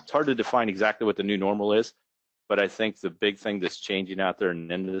 So it's hard to define exactly what the new normal is, but I think the big thing that's changing out there in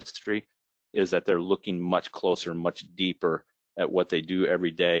the industry is that they're looking much closer, much deeper at what they do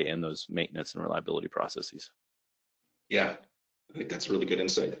every day in those maintenance and reliability processes. Yeah, I think that's really good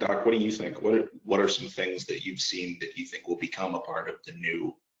insight. Doc, what do you think? What are some things that you've seen that you think will become a part of the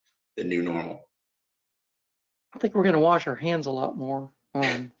new normal? I think we're going to wash our hands a lot more. I'll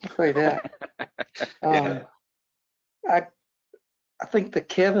say that. Yeah. I think the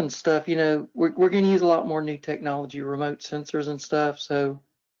Kevin stuff, we're going to use a lot more new technology, remote sensors and stuff, so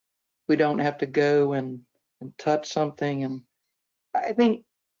we don't have to go and touch something. And I think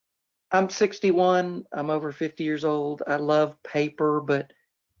I'm 61, I'm over 50 years old. I love paper, but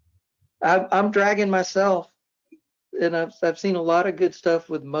I'm dragging myself, and I've seen a lot of good stuff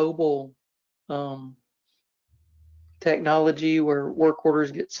with mobile technology where work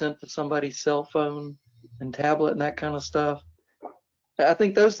orders get sent to somebody's cell phone and tablet and that kind of stuff. I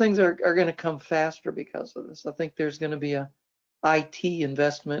think those things are going to come faster because of this. I think there's going to be a IT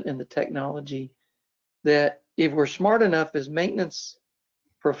investment in the technology that, if we're smart enough as maintenance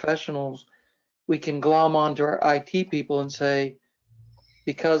professionals, we can glom onto our IT people and say,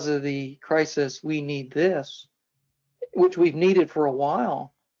 because of the crisis, we need this, which we've needed for a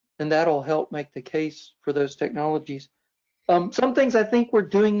while, and that'll help make the case for those technologies. Some things I think we're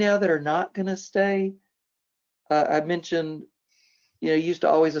doing now that are not going to stay. I mentioned, you used to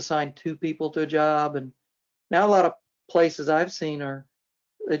always assign 2 people to a job, and now a lot of places I've seen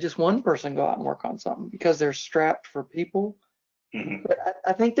just one person go out and work on something because they're strapped for people. Mhm. But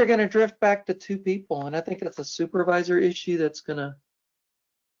I think they're going to drift back to 2 people, and I think that's a supervisor issue that's going to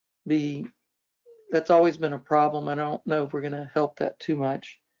be, that's always been a problem. I don't know if we're going to help that too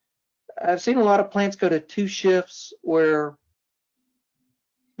much. I've seen a lot of plants go to 2 shifts where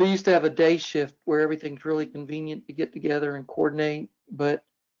they used to have a day shift where everything's really convenient to get together and coordinate, but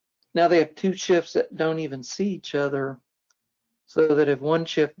now they have 2 shifts that don't even see each other, so that if one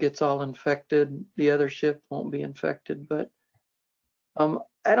shift gets all infected, the other shift won't be infected. But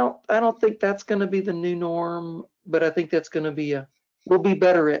I don't think that's going to be the new norm, but I think that's going to be we'll be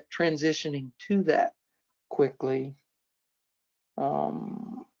better at transitioning to that quickly.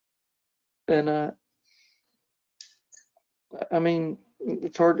 And I mean,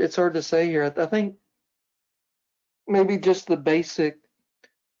 it's hard to say here. I think maybe just the basic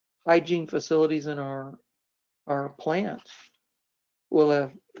hygiene facilities in our plants will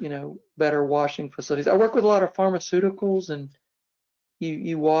have, better washing facilities. I work with a lot of pharmaceuticals, and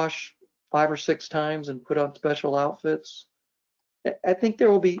you wash 5 or 6 times and put on special outfits. I think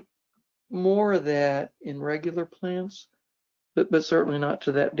there will be more of that in regular plants, but certainly not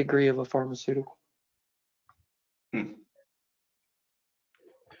to that degree of a pharmaceutical.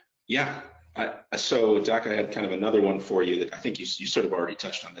 Yeah. So, Doc, I had kind of another one for you that I think you sort of already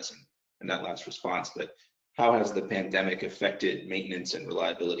touched on this in that last response, but how has the pandemic affected maintenance and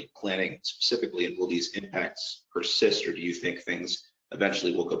reliability planning specifically, and will these impacts persist, or do you think things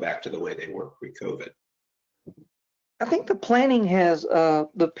eventually will go back to the way they were pre-COVID? I think the planning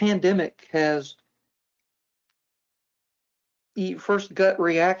the pandemic has, first gut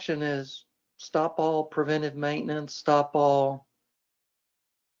reaction is stop all preventive maintenance, stop all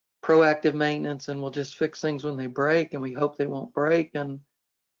proactive maintenance, and we'll just fix things when they break, and we hope they won't break.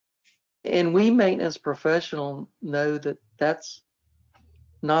 And we maintenance professionals know that that's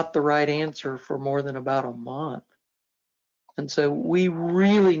not the right answer for more than about a month. And so we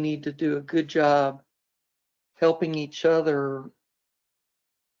really need to do a good job helping each other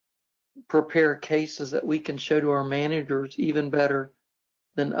prepare cases that we can show to our managers even better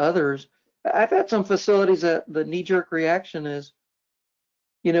than others. I've had some facilities that the knee-jerk reaction is,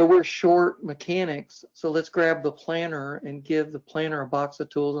 we're short mechanics, so let's grab the planner and give the planner a box of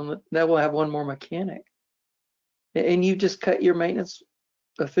tools, and that will have one more mechanic. And you just cut your maintenance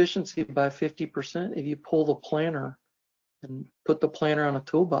efficiency by 50% if you pull the planner and put the planner on a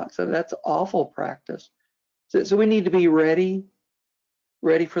toolbox. So that's awful practice. So we need to be ready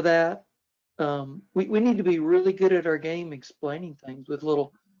for that. We need to be really good at our game explaining things with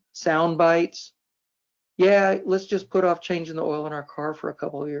little sound bites. Yeah, let's just put off changing the oil in our car for a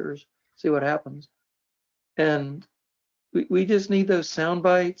couple of years, see what happens. And we just need those sound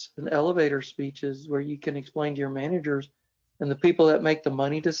bites and elevator speeches where you can explain to your managers and the people that make the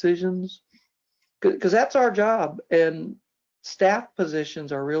money decisions, because that's our job. And staff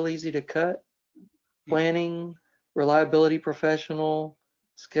positions are real easy to cut. Planning, reliability professional,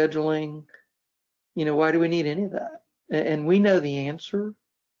 scheduling, why do we need any of that? And we know the answer,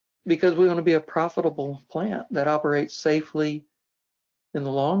 because we want to be a profitable plant that operates safely in the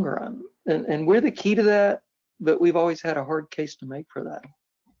long run. And we're the key to that, but we've always had a hard case to make for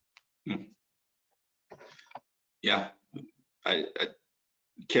that. Yeah.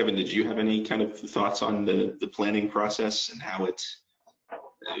 Kevin, did you have any kind of thoughts on the planning process and how it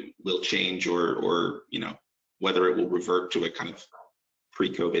will change, or whether it will revert to a kind of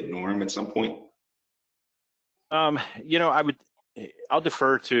pre-COVID norm at some point? I'll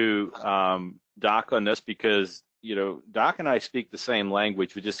defer to Doc on this, because Doc and I speak the same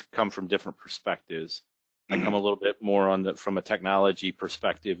language. We just come from different perspectives. I come a little bit more from a technology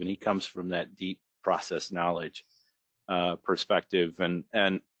perspective, and he comes from that deep process knowledge perspective.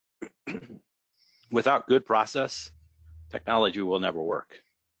 And without good process, technology will never work.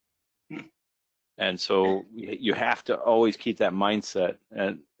 And so you have to always keep that mindset,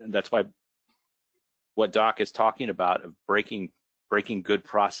 and that's why what Doc is talking about of breaking good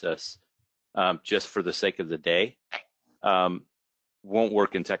process just for the sake of the day won't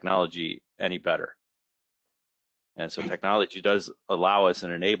work in technology any better. And so technology does allow us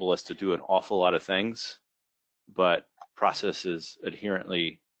and enable us to do an awful lot of things, but process is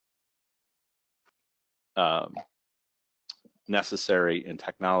adherently necessary in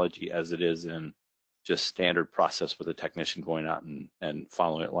technology as it is in just standard process with a technician going out and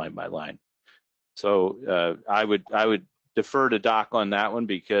following it line by line. So I would defer to Doc on that one,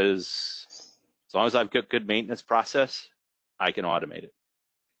 because as long as I've got good maintenance process, I can automate it.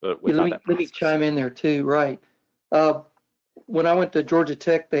 But Let me chime in there too. Right. When I went to Georgia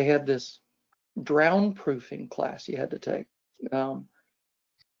Tech, they had this drown proofing class you had to take.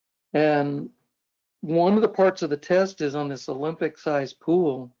 And one of the parts of the test is on this Olympic-sized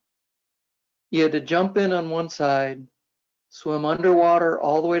pool. You had to jump in on one side, swim underwater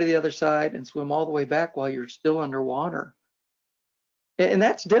all the way to the other side, and swim all the way back while you're still underwater. And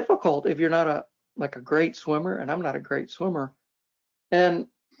that's difficult if you're not a great swimmer, and I'm not a great swimmer. And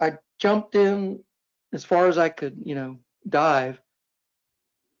I jumped in as far as I could, dive.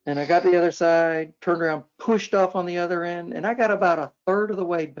 And I got to the other side, turned around, pushed off on the other end, and I got about a third of the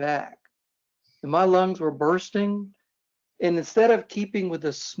way back. And my lungs were bursting. And instead of keeping with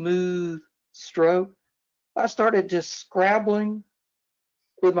a smooth stroke, I started just scrabbling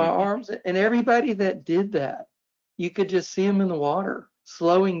with my arms. And everybody that did that, you could just see them in the water,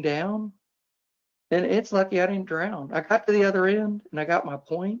 slowing down. And it's lucky I didn't drown. I got to the other end and I got my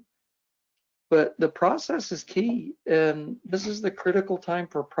point. But the process is key. And this is the critical time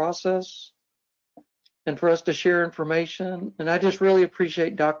for process and for us to share information. And I just really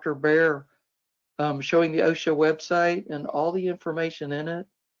appreciate Dr. Bearr showing the OSHA website and all the information in it.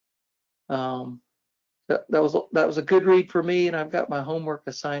 That was a good read for me, and I've got my homework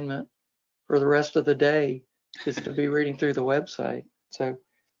assignment for the rest of the day is to be reading through the website. So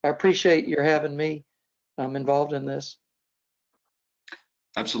I appreciate your having me involved in this.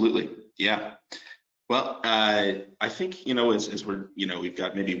 Absolutely, yeah. Well, I think as we're we've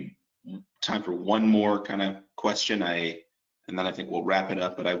got maybe time for one more kind of question. And then I think we'll wrap it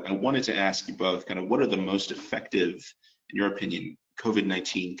up. But I wanted to ask you both kind of what are the most effective, in your opinion,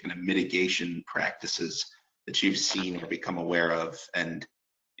 COVID-19 kind of mitigation practices that you've seen or become aware of, and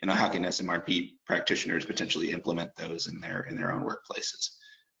how can SMRP practitioners potentially implement those in their own workplaces?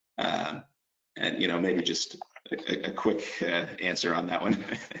 And maybe just a quick answer on that one.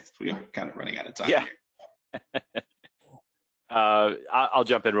 We are kind of running out of time. Yeah. Here. I'll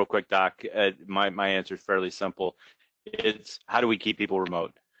jump in real quick, Doc. My answer is fairly simple. It's how do we keep people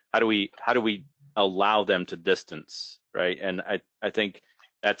remote? How do we allow them to distance, right? And I think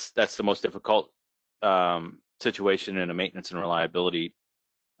that's the most difficult situation in a maintenance and reliability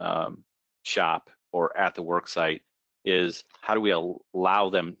shop or at the work site, is how do we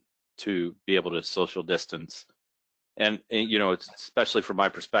allow them to be able to social distance? And it's, especially from my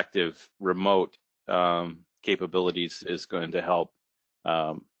perspective, remote capabilities is going to help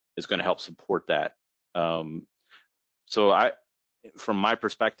support that. So from my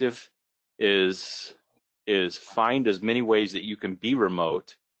perspective, is find as many ways that you can be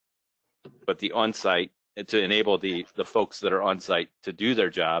remote, but the on-site, to enable the folks that are on-site to do their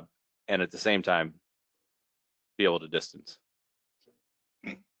job, and at the same time be able to distance.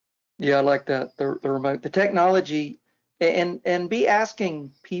 Yeah, I like that, the remote, the technology, and be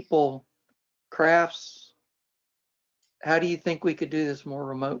asking people, crafts, how do you think we could do this more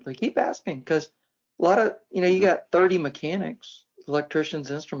remotely? Keep asking, because a lot of, you got 30 mechanics,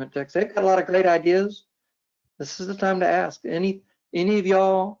 electricians, instrument techs, they've got a lot of great ideas. This is the time to ask. Any of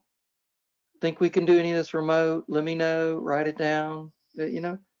y'all think we can do any of this remote? Let me know, write it down,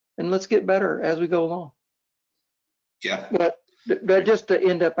 and let's get better as we go along. Yeah. But just to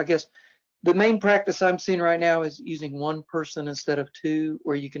end up, I guess, the main practice I'm seeing right now is using one person instead of two,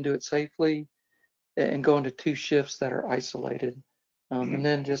 where you can do it safely, and go into 2 shifts that are isolated. And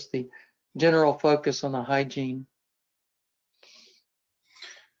then just the general focus on the hygiene.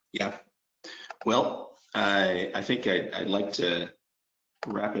 Yeah. Well, I think I'd like to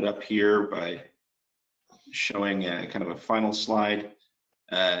wrap it up here by showing kind of a final slide.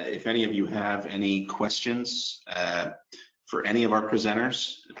 If any of you have any questions for any of our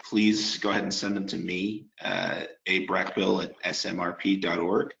presenters, please go ahead and send them to me,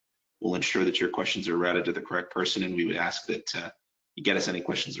 abrackbill@smrp.org. We'll ensure that your questions are routed to the correct person, and we would ask that you get us any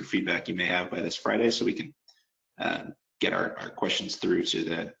questions or feedback you may have by this Friday, so we can get our questions through to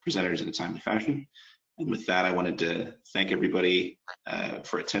the presenters in a timely fashion. And with that, I wanted to thank everybody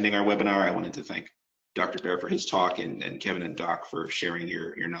for attending our webinar. I wanted to thank Dr. Bearr for his talk, and Kevin and Doc for sharing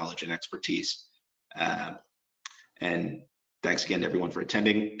your knowledge and expertise. And thanks again to everyone for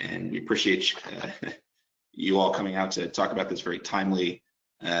attending, and we appreciate you all coming out to talk about this very timely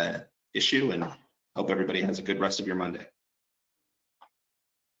issue, and hope everybody has a good rest of your Monday.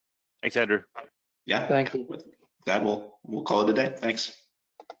 Thanks, Andrew. Yeah. Thank you. With that, we'll call it a day. Thanks.